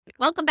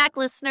Welcome back,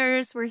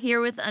 listeners. We're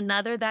here with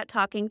another That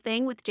Talking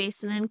Thing with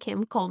Jason and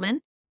Kim Coleman.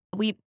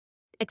 We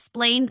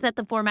explained that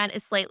the format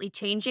is slightly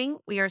changing.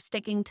 We are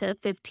sticking to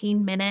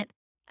 15-minute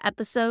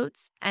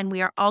episodes, and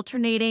we are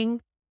alternating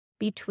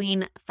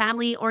between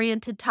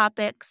family-oriented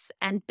topics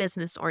and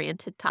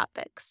business-oriented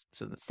topics.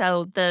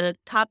 So the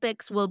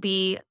topics will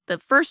be the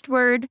first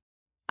word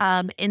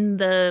in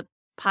the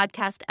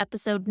podcast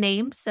episode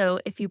name. So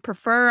if you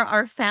prefer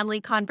our family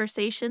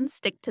conversations,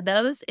 stick to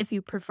those. If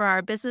you prefer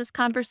our business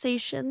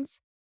conversations,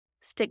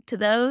 stick to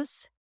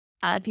those.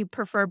 If you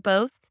prefer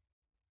both,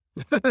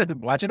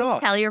 watch it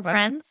all. Tell your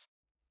friends.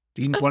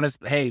 Do you want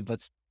to, hey,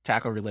 let's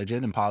tackle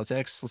religion and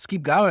politics. Let's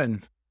keep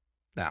going.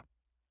 Now,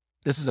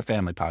 this is a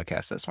family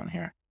podcast, this one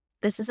here.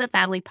 This is a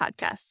family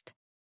podcast.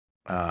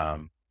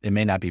 It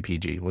may not be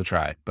PG. We'll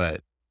try, but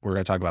we're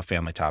going to talk about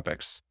family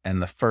topics.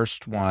 And the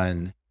first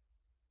one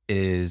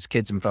is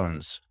kids and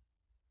phones.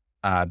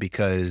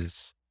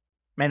 Because,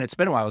 man, it's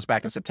been a while. It was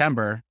back in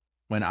September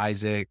when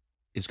Isaac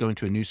is going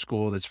to a new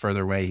school that's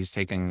further away. He's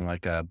taking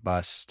like a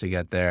bus to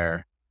get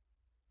there.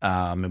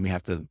 And we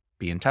have to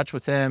be in touch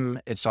with him.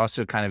 It's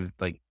also kind of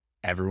like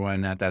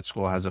everyone at that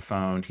school has a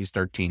phone. He's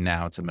 13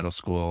 now. It's a middle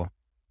school.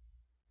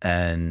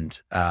 And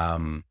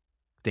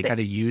they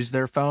kind of use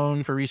their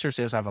phone for research.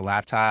 They also have a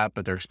laptop,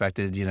 but they're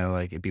expected,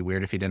 like it'd be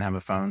weird if he didn't have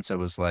a phone. So it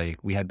was like,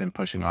 we had been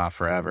pushing off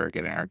forever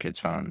getting our kids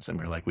phones. And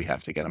we were like, we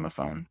have to get him a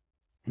phone.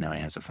 Now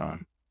he has a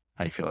phone.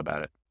 How do you feel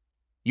about it?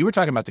 You were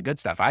talking about the good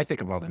stuff. I think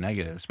of all the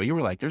negatives, but you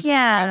were like, there's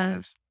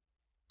positives.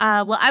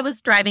 Well, I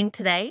was driving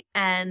today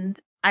and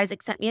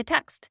Isaac sent me a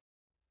text.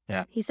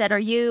 Yeah. He said, "Are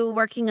you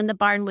working in the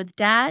barn with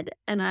Dad?"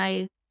 And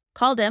I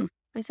called him.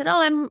 I said,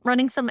 "Oh, I'm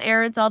running some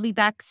errands. I'll be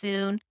back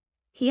soon."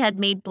 He had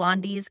made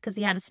blondies because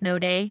he had a snow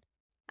day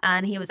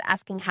and he was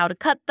asking how to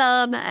cut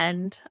them.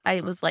 And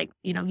I was like,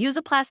 use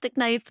a plastic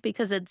knife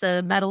because it's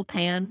a metal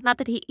pan. Not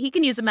that he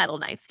can use a metal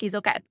knife. He's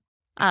okay.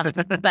 But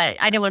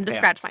I didn't want him to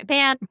scratch my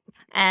pan.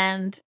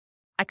 And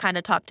I kind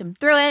of talked him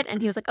through it.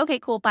 And he was like, okay,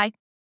 cool, bye.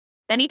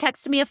 Then he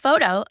texted me a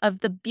photo of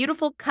the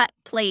beautiful cut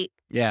plate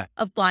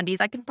of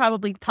blondies. I can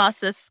probably toss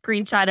this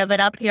screenshot of it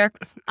up here.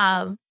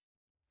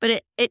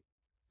 But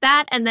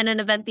that and then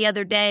an event the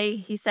other day,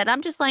 he said,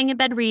 I'm just laying in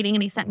bed reading.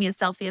 And he sent me a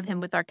selfie of him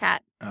with our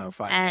cat. Oh,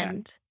 fine.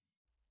 And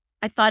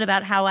I thought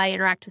about how I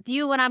interact with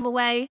you when I'm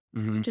away,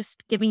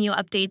 just giving you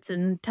updates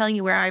and telling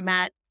you where I'm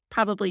at.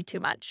 Probably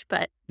too much,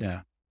 but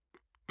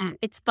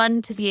it's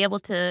fun to be able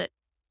to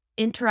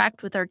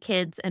interact with our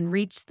kids and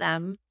reach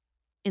them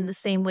in the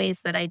same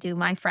ways that I do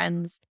my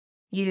friends,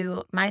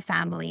 you, my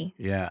family,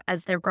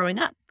 as they're growing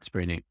up. It's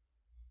pretty neat.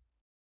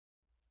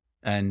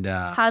 And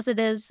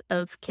positives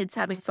of kids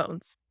having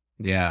phones.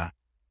 Yeah.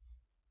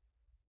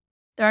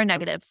 There are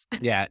negatives.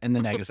 Yeah. And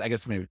the negatives, I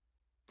guess maybe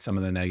some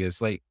of the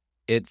negatives, like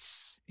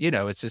it's,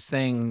 it's this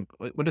thing.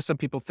 What do some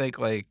people think?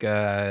 Like,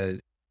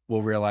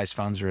 we'll realize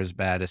phones are as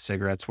bad as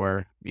cigarettes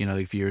were,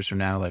 a few years from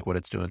now, like what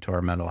it's doing to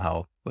our mental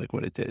health, like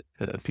what it did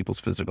to people's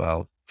physical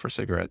health for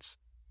cigarettes.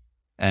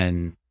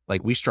 And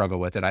like we struggle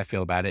with it. I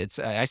feel about it.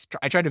 I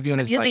try to view it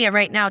as using it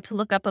right now to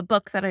look up a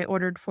book that I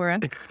ordered for him.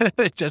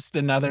 Just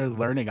another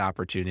learning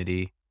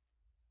opportunity.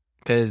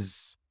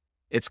 Because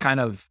it's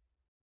kind of,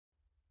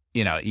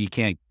 you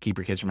can't keep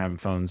your kids from having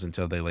phones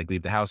until they like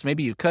leave the house.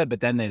 Maybe you could, but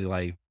then they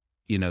like,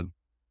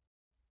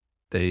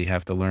 they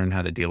have to learn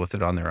how to deal with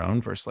it on their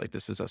own versus like,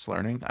 this is us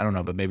learning. I don't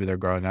know, but maybe they're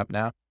growing up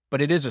now.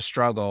 But it is a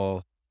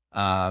struggle.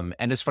 And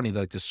it's funny,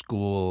 like the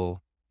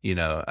school,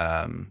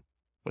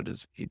 what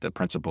is he, the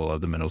principal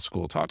of the middle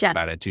school talked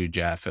about it too,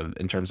 Jeff,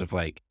 in terms of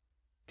like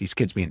these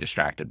kids being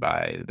distracted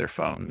by their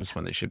phones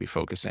when they should be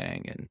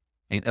focusing.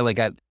 And like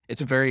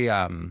it's a very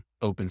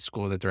open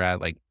school that they're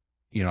at. Like,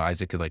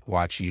 Isaac could like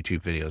watch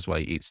YouTube videos while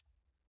he eats,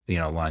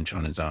 lunch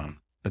on his own.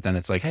 But then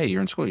it's like, hey, you're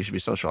in school, you should be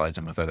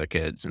socializing with other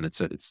kids. And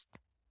it's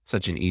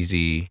such an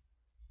easy,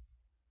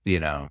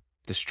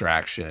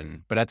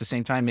 distraction. But at the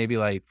same time, maybe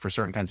like for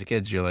certain kinds of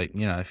kids, you're like,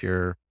 if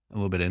you're a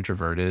little bit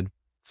introverted,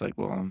 it's like,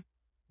 well,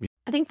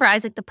 I think for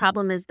Isaac, the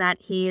problem is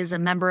that he is a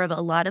member of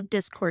a lot of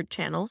Discord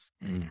channels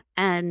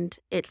and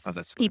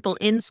it's people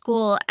in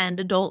school and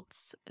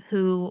adults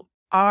who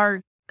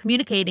are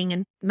communicating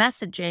and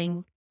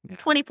messaging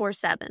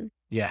 24/7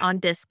 on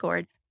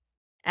Discord.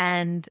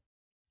 And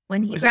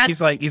when he's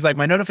like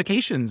my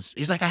notifications.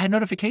 He's like, I had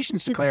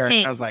notifications to clear.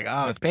 I was like,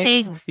 oh, it's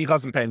pings. He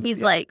calls them pings.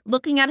 He's like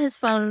looking at his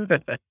phone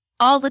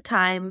all the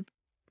time,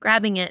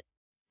 grabbing it,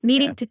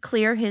 needing to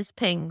clear his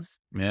pings.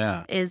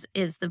 Yeah. Is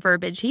the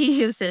verbiage he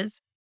uses.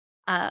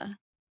 And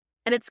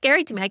it's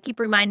scary to me. I keep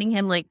reminding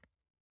him, like,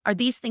 are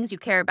these things you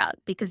care about?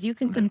 Because you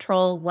can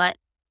control what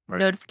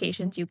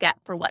notifications you get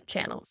for what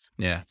channels.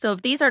 Yeah. So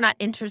if these are not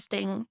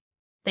interesting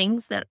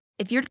things that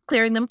if you're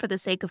clearing them for the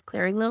sake of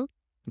clearing them,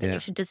 then you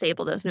should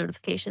disable those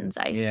notifications.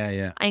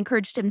 I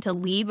encouraged him to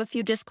leave a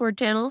few Discord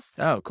channels.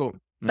 Oh, cool.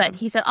 But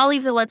he said, I'll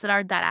leave the ones that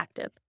aren't that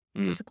active.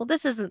 I was like, well,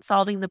 this isn't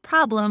solving the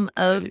problem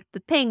of the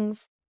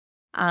pings.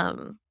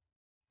 But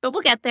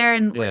we'll get there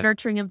and we're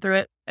nurturing him through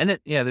it. And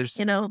there's,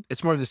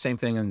 it's more of the same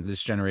thing in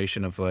this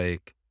generation of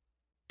like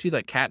Dude,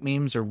 like cat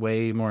memes are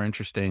way more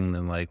interesting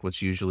than like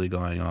what's usually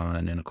going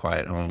on in a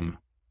quiet home.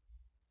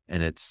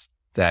 And it's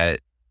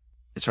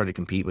hard to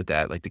compete with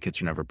that. Like the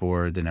kids are never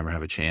bored. They never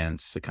have a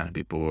chance to kind of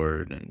be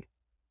bored and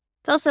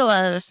It's also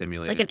like an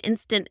stimulated.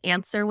 instant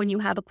answer when you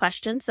have a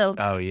question. So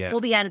Oh yeah. we'll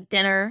be at a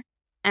dinner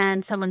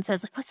and someone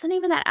says, like, what's the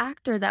name of that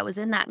actor that was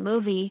in that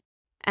movie?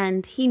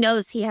 And he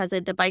knows he has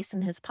a device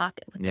in his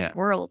pocket with Yeah. the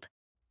world.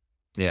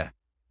 Yeah.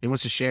 He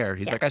wants to share.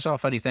 He's Yeah. like, I saw a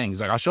funny thing. He's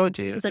like, I'll show it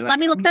to you. He's like, You're let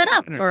me look that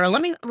up. "Mm, Or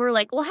we're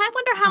like, well, I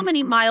wonder how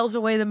many miles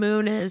away the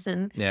moon is.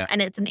 And Yeah.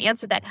 it's an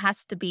answer that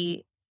has to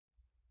be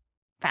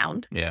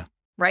found Yeah.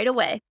 right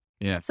away.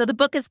 Yeah. So the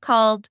book is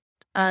called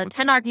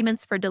 10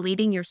 Arguments for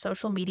Deleting Your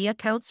Social Media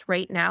Accounts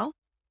Right Now.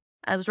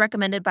 It was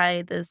recommended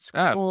by the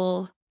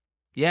school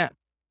Yeah.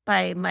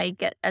 by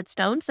Mike at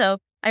Stone. So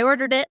I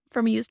ordered it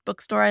from a used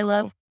bookstore I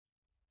love.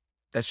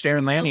 That's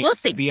Darren Lanny, We'll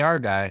see. VR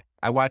guy.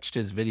 I watched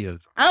his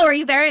videos. Oh, are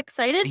you very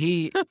excited?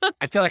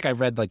 I feel like I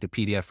read like the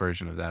PDF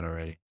version of that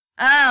already.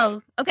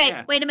 Oh, okay.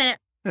 Yeah. Wait a minute.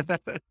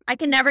 I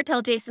can never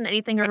tell Jason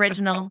anything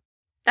original.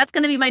 That's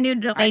going to be my new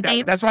domain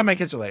name. That's why my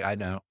kids are like, I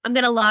know. I'm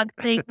going to log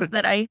things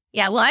that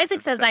well,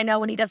 Isaac says I know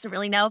when he doesn't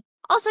really know.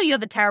 Also, you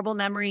have a terrible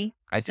memory.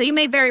 So you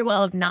may very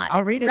well have not.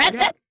 I'll read it read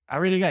again. it. I'll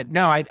read it again.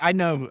 No, I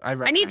know.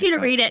 I need you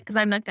to read it because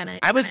I'm not going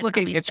to. I was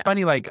looking, it's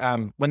funny, like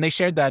when they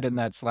shared that in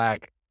that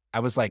Slack, I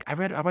was like,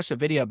 I watched a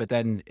video, but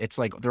then it's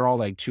like, they're all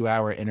like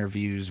 2-hour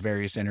interviews,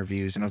 various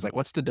interviews. And I was like,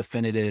 what's the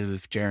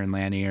definitive Jaron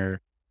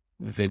Lanier,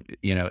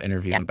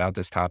 interview about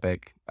this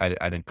topic? I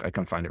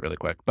couldn't find it really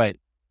quick, but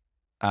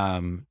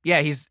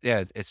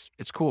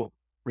it's cool.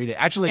 Read it.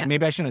 Actually,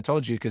 maybe I shouldn't have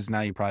told you because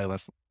now you're probably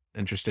less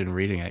interested in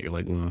reading it. You're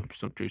like,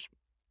 so juice.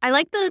 I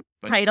like the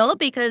title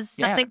because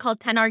something called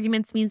 10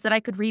 Arguments means that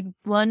I could read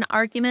one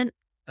argument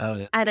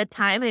at a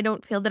time. I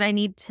don't feel that I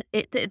need to,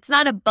 it's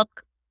not a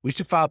book. We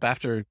should follow up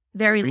after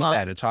very long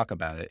that and talk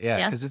about it.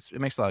 Yeah, because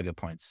it makes a lot of good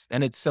points.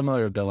 And it's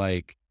similar to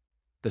like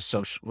the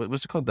social,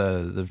 what's it called?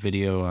 The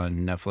video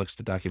on Netflix,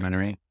 the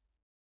documentary.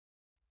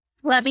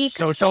 Let me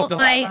consult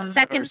my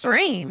second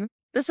brain.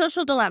 The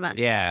Social Dilemma.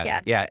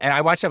 Yeah. And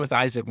I watched that with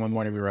Isaac one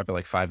morning. We were up at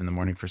like 5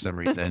 a.m. for some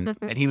reason.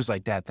 And he was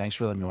like, Dad, thanks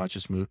for letting me watch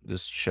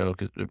this show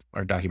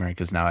or documentary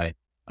because now I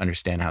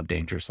understand how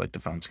dangerous like the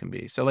phones can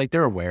be. So like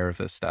they're aware of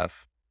this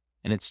stuff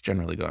and it's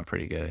generally going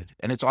pretty good.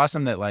 And it's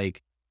awesome that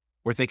like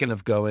we're thinking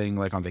of going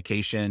like on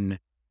vacation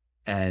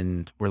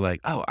and we're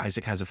like, oh,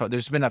 Isaac has a phone.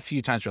 There's been a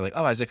few times where like,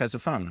 oh, Isaac has a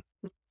phone.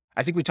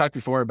 I think we talked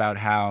before about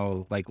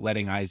how like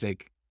letting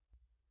Isaac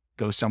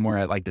go somewhere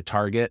at like the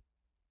Target.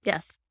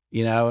 Yes.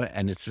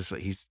 And it's just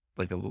like, he's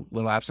like a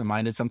little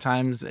absent-minded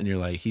sometimes. And you're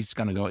like, he's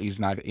going to go, he's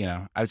not,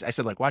 I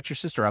said like, watch your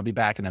sister. I'll be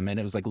back in a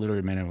minute. It was like literally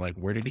a minute. I'm like,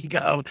 where did he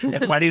go?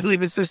 And why did he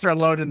leave his sister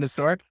alone in the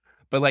store?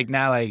 But like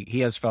now, like he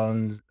has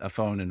a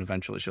phone and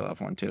eventually she'll have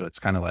one too. It's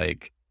kind of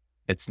like,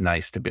 it's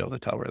nice to be able to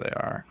tell where they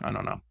are. I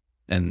don't know.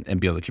 And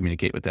be able to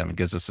communicate with them. It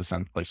gives us a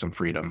sense, like some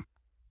freedom.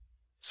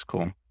 It's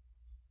cool.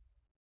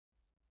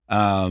 You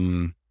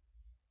want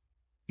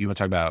to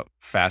talk about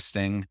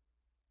fasting?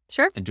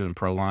 Sure. And doing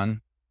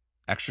Prolon?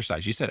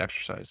 Exercise. You said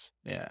exercise.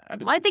 Yeah.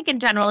 I think in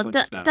general,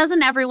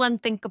 doesn't everyone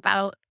think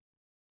about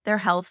their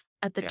health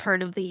at the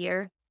turn of the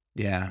year?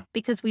 Yeah.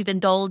 Because we've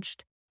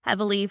indulged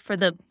heavily for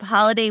the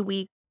holiday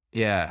week.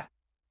 Yeah.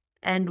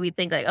 And we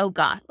think like, oh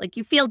God, like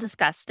you feel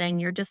disgusting.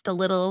 You're just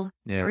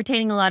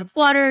retaining a lot of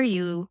water.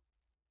 You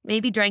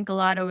maybe drank a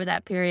lot over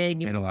that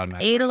period. You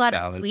ate a lot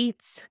of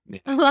sweets,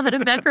 a lot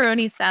of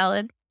macaroni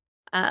salad.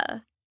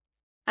 I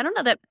don't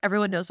know that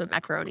everyone knows what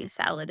macaroni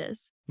salad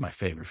is. My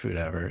favorite food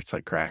ever. It's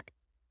like crack.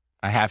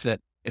 I have to,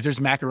 if there's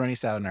macaroni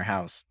salad in our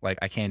house, like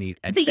I can't eat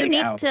anything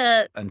else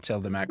until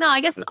the macaroni. No, I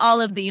guess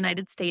all of the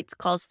United States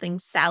calls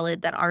things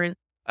salad that aren't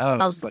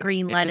calls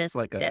green lettuce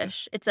like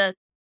dish.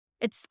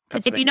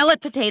 If you know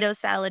what potato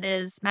salad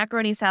is,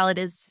 macaroni salad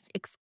is,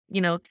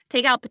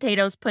 take out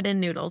potatoes, put in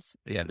noodles.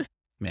 Yeah,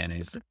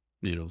 mayonnaise,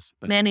 noodles.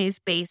 Mayonnaise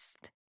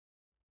based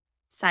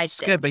side dish.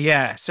 Good, but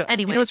yeah. So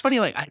anyway, it's funny.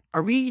 Like,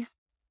 I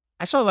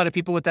saw a lot of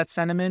people with that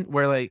sentiment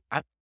where like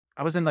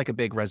I wasn't like a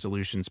big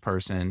resolutions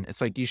person. It's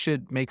like you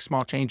should make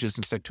small changes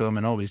and stick to them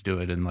and always do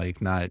it and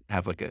like not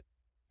have like a,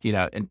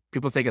 and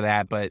people think of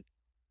that. But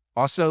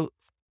also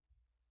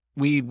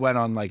we went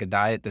on like a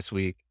diet this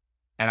week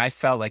and I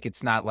felt like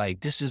it's not like,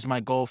 this is my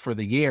goal for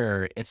the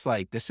year. It's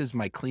like, this is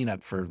my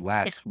cleanup for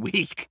last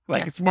week.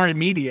 Like it's more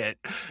immediate.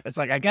 It's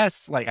like, I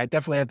guess like I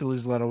definitely have to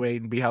lose a little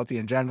weight and be healthy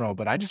in general,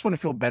 but I just want to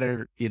feel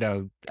better,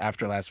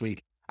 after last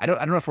week. I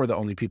don't know if we're the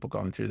only people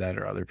going through that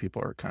or other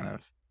people are kind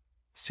of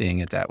seeing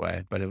it that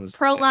way, but it was.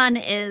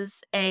 Prolon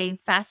is a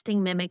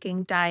fasting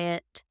mimicking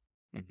diet.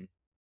 Mm-hmm.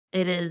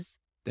 It is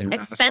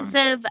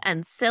expensive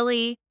and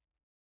silly.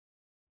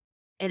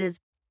 It is.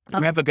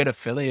 We have a good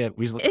affiliate.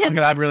 We look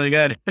that really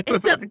good.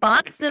 It's a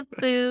box of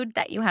food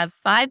that you have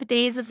 5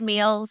 days of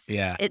meals.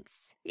 Yeah.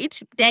 It's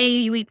each day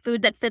you eat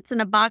food that fits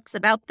in a box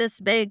about this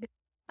big.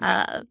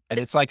 And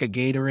it's like a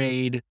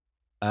Gatorade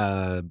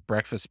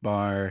breakfast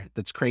bar.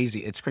 That's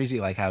crazy. It's crazy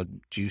like how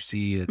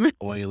juicy and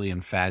oily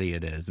and fatty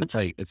it is.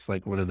 It's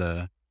like one of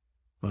the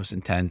most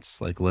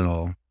intense like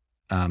little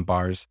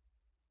bars.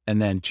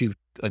 and then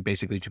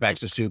basically two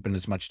packs of soup and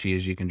as much tea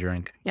as you can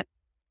drink. Yep.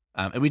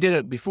 And we did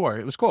it before.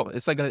 It was cool.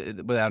 It's like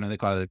they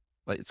call it,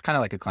 like, it's kind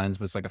of like a cleanse,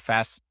 but it's like a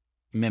fast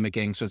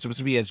mimicking. So it's supposed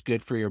to be as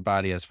good for your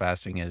body as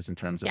fasting is in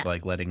terms of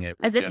like letting it.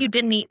 As if you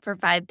didn't eat for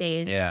 5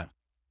 days. Yeah.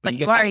 But you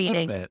get are that little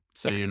eating. bit,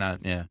 so you're not,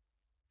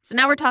 So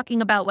now we're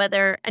talking about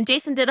whether, and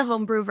Jason did a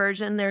homebrew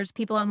version. There's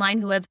people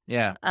online who have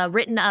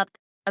written up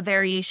a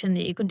variation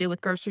that you can do with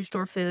grocery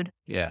store food.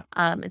 Yeah.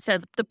 Instead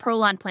of the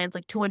Prolon plan's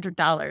like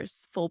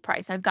 $200 full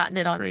price. I've gotten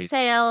it on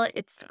sale.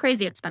 It's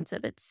crazy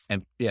expensive. It's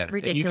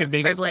ridiculous. You can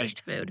make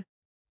privileged food.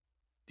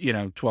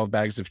 12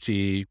 bags of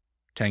tea,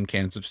 10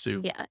 cans of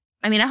soup. Yeah.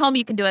 I mean, at home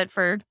you can do it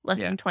for less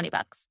than $20.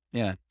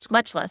 Yeah. It's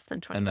much less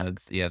than $20. And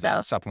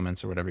the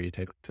supplements or whatever you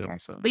take too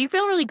also. But you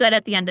feel really good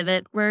at the end of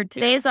it. Where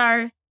today's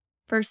our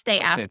first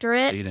day after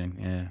it.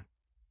 Eating,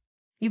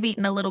 You've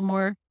eaten a little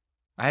more.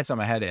 I had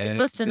some. You're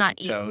supposed to not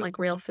eat like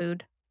real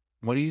food.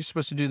 What are you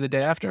supposed to do the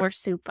day after? More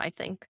soup, I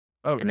think.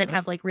 Oh, and then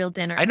have like real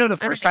dinner. I know the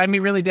first time we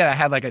really did, I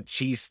had like a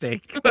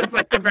cheesesteak. It was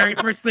like the very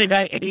first thing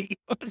I ate.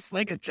 It was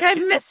like I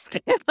missed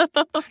it.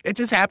 It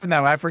just happened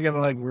that way. I forget,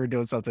 like we were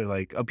doing something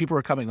like, people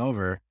were coming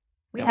over.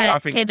 We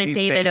had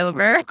David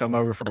over. Come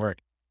over from work.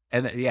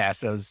 And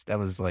so that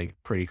was like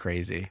pretty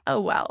crazy. Oh,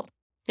 wow.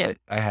 Yeah.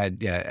 I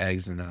had,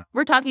 eggs and.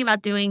 We're talking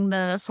about doing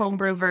the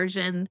homebrew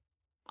version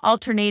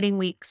alternating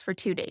weeks for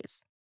 2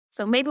 days.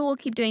 So maybe we'll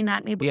keep doing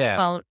that. Maybe we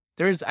won't.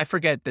 I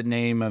forget the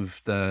name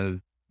of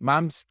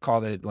mom's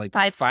called it like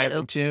 5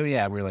 and 2.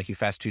 Yeah. We're like, you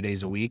fast 2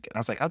 days a week. And I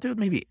was like, I'll do it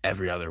maybe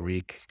every other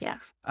week. Yeah.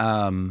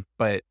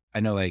 But I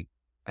know like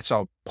I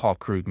saw Paul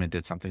Krugman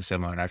did something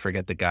similar, and I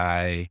forget the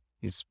guy.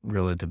 He's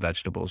real into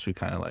vegetables. We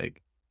kind of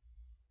like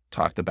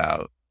talked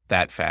about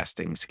that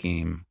fasting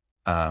scheme.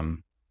 But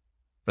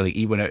like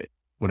eat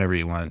whatever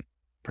you want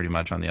pretty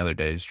much on the other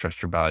days,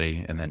 trust your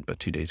body. And then, but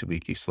 2 days a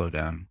week, you slow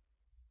down.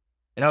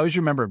 And I always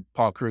remember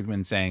Paul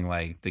Krugman saying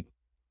like the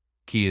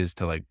key is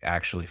to like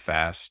actually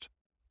fast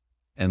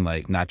and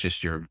like not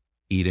just your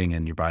eating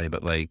and your body,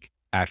 but like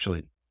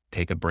actually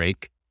take a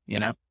break,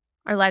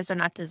 Our lives are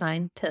not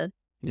designed to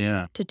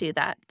do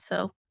that.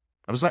 So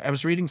I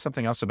was reading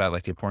something else about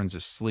like the importance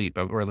of sleep,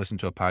 or I listened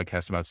to a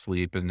podcast about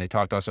sleep, and they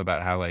talked also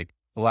about how like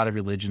a lot of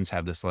religions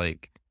have this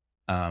like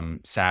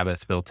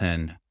Sabbath built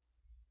in,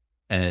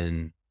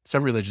 and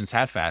some religions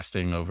have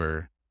fasting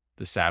over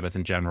the Sabbath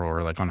in general,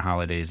 or like on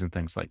holidays and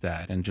things like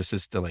that. And just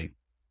as to like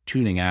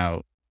tuning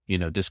out,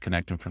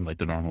 disconnecting from like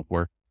the normal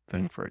work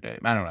thing for a day.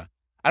 I don't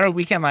know.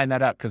 We can't line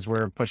that up because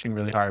we're pushing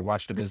really hard.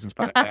 Watch the Business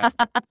Podcast.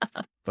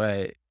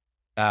 But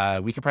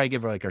we could probably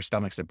give like our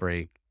stomachs a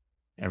break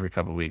every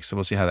couple of weeks. So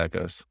we'll see how that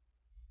goes.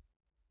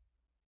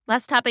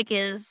 Last topic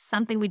is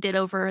something we did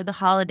over the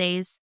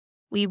holidays.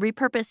 We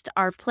repurposed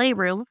our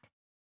playroom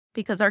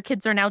because our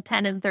kids are now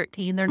 10 and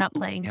 13. They're not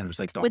playing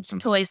with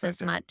toys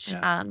as much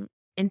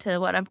into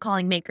what I'm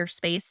calling maker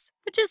space,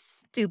 which is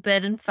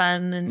stupid and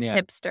fun and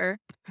hipster.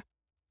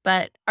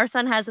 But our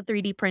son has a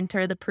 3D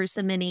printer, the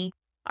Prusa Mini.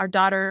 Our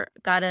daughter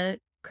got a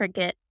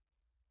Cricut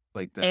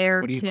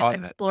Air, what do you call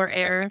Explore it?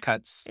 Air.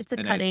 Cuts. It's a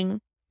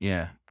cutting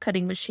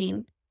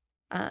machine.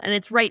 And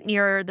it's right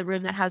near the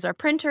room that has our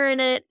printer in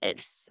it.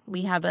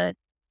 We have a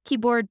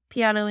keyboard,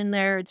 piano in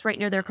there. It's right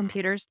near their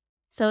computers.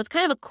 So it's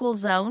kind of a cool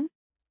zone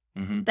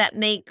that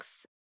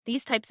makes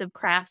these types of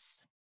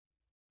crafts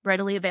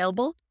readily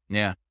available.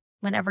 Yeah.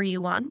 Whenever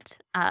you want.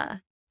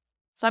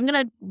 So I'm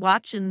going to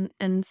watch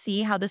and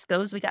see how this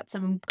goes. We got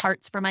some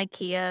parts from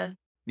IKEA.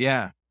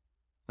 Yeah.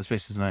 The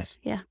space is nice.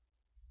 Yeah.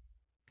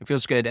 It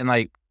feels good. And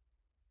like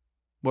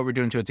what we're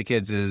doing to it to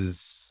kids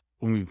is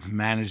when we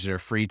manage their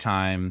free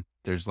time,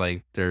 there's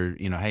like,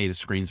 hey, the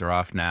screens are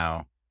off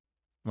now.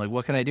 I'm like,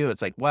 what can I do?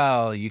 It's like,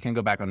 well, you can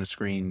go back on the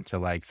screen to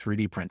like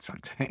 3D print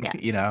something,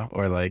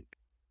 or like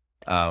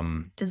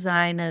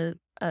design a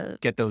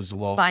get those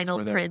lulls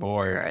vinyl print.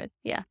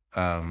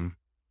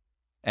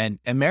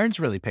 And Marin's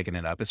really picking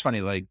it up. It's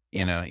funny, like,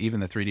 even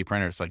the 3D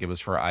printers, like it was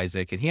for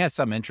Isaac, and he has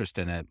some interest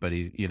in it, but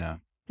he's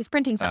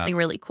printing something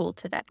really cool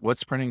today.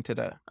 What's printing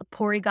today? A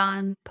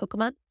Porygon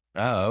Pokemon.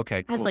 Oh,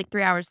 okay. Cool. Has like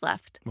 3 hours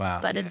left. Wow.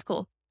 But it's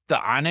cool.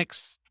 The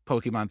Onyx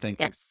Pokemon thing.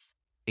 Yes.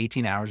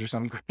 18 hours or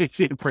something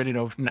crazy printed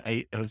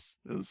overnight. It was.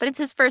 But it's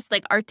his first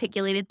like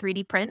articulated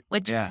 3D print,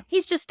 which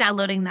he's just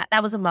downloading that.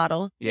 That was a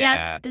model.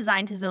 Yeah. He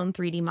designed his own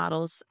 3D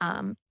models.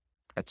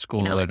 At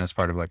school, and as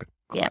part of like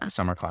a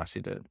summer class he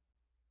did.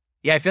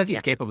 Yeah, I feel like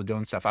he's capable of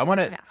doing stuff.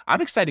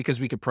 I'm excited because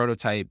we could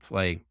prototype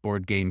like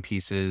board game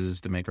pieces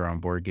to make our own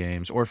board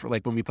games, or for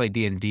like when we play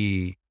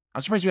D&D.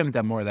 I'm surprised we haven't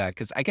done more of that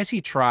because I guess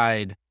he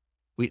tried.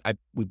 We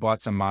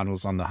bought some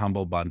models on the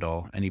Humble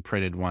Bundle and he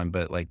printed one,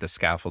 but like the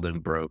scaffolding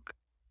broke.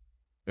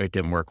 Or it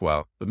didn't work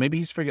well. But maybe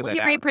he's figured that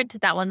out. He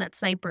reprinted that one, that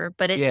Sniper,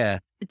 but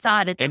it's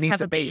odd. It doesn't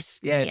have a base.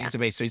 Yeah, it needs a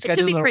base. So he's got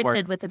to do a little little work.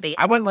 printed with a base.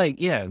 I want the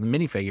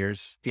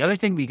minifigures. The other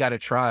thing we got to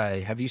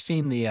try. Have you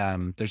seen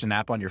there's an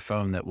app on your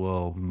phone that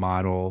will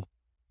model.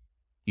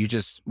 You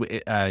just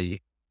I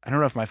don't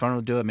know if my phone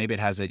will do it. Maybe it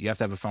has it. You have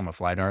to have a phone with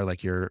LiDAR.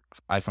 Like your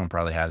iPhone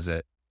probably has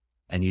it,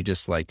 and you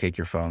just like take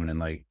your phone and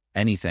like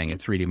anything at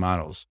 3D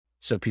models.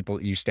 So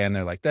you stand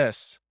there like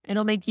this,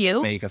 It'll make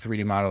you. make a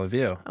 3D model of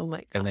you, Oh my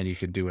god! and then you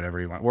could do whatever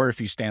you want. Or if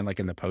you stand like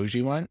in the pose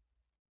you want,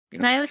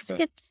 Can I just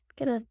get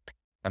a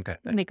okay,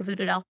 make a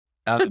voodoo doll?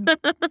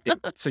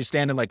 So you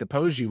stand in like the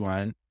pose you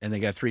want, and then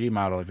get a 3D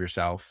model of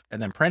yourself,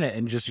 and then print it,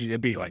 and just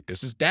it'd be like,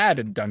 this is Dad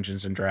in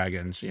Dungeons and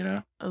Dragons, you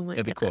know? Oh my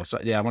It'd be god! cool. So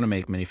yeah, I want to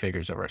make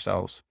minifigures of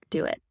ourselves.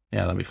 Do it.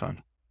 Yeah, that'd be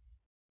fun.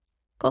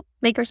 Cool.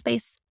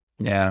 Makerspace.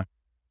 Yeah,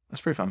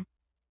 that's pretty fun.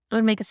 I'm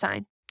gonna make a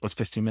sign. What's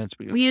 15 minutes?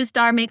 We used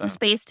our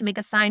makerspace to make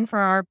a sign for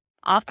our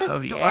office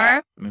door.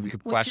 Yeah. Maybe we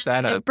could which flash is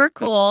that up. super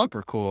cool. That's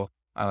super cool.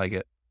 I like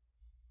it.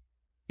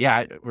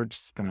 Yeah, we're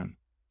just gonna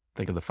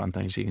think of the fun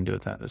things you can do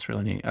with that. That's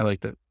really neat. I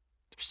like that.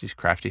 There's these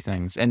crafty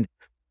things. And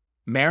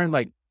Marin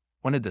like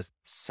wanted to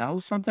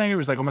sell something. It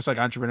was like almost like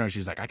entrepreneur.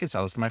 She's like, I could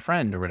sell this to my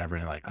friend or whatever.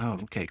 And like, oh,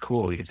 okay,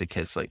 cool. You get the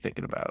kids like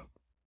thinking about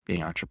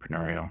being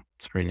entrepreneurial.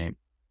 It's pretty neat.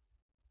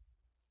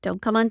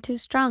 Don't come on too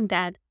strong,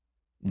 Dad.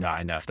 No,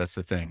 I know. That's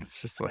the thing.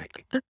 It's just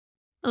like,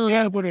 Oh.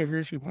 yeah, whatever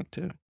if you want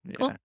to. Yeah.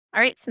 Cool. All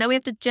right. So now we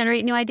have to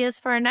generate new ideas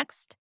for our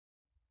next.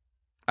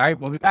 All right,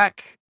 we'll be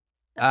back.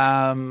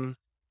 Talking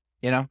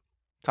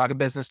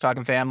business,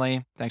 talking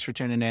family. Thanks for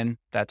tuning in.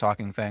 That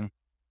talking thing.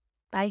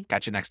 Bye.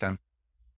 Catch you next time.